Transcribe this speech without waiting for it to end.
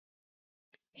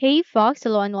Hey folks,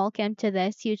 hello and welcome to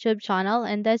this YouTube channel.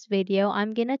 In this video,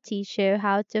 I'm gonna teach you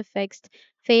how to fix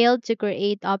failed to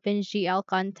create OpenGL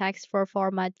context for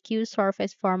format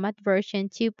QSurfaceFormat version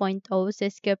 2.0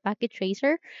 Cisco Packet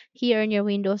Tracer here on your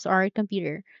Windows or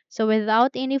computer. So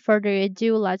without any further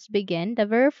ado, let's begin. The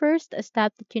very first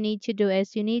step that you need to do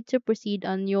is you need to proceed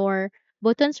on your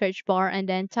button search bar and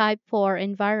then type for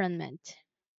environment.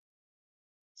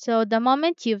 So the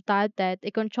moment you've typed that, a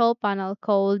control panel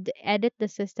called Edit the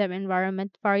System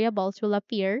Environment Variables will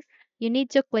appear. You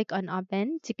need to click on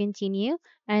Open to continue,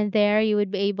 and there you would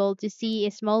be able to see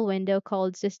a small window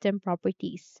called System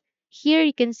Properties. Here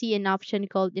you can see an option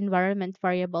called Environment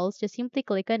Variables. Just simply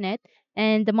click on it,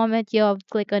 and the moment you have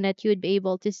clicked on it, you would be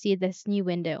able to see this new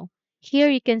window. Here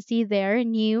you can see there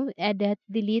New, Edit,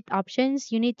 Delete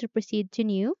options. You need to proceed to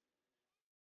New.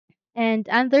 And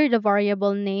under the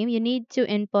variable name, you need to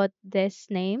input this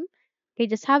name. Okay,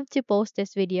 just have to post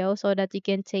this video so that you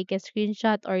can take a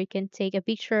screenshot or you can take a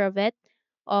picture of it,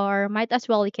 or might as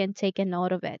well you can take a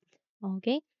note of it.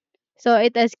 Okay, so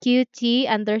it is qt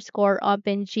underscore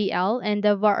OpenGL and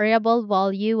the variable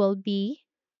value will be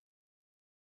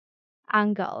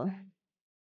angle.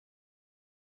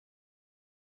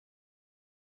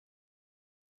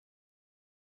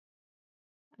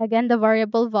 Again, the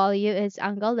variable value is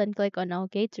angle, then click on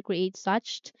OK to create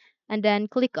such, and then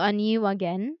click on new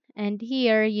again. And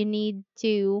here you need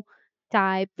to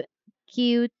type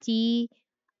qt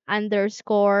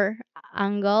underscore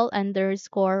angle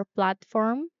underscore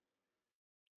platform.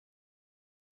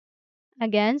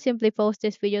 Again, simply post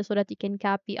this video so that you can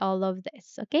copy all of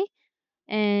this, okay?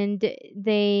 And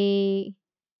the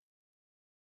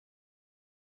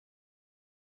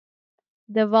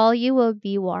value will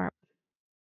be warp,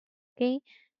 okay?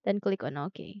 Then click on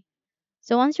OK.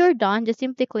 So once you're done, just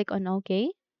simply click on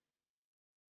OK.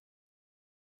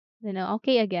 Then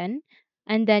OK again,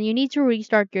 and then you need to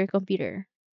restart your computer.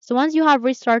 So once you have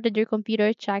restarted your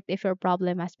computer, check if your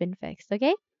problem has been fixed,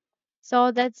 okay?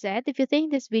 So that's it. If you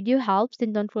think this video helps,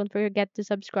 then don't forget to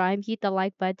subscribe, hit the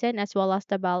like button as well as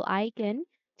the bell icon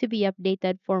to be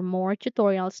updated for more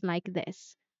tutorials like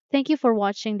this. Thank you for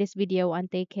watching this video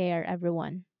and take care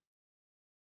everyone.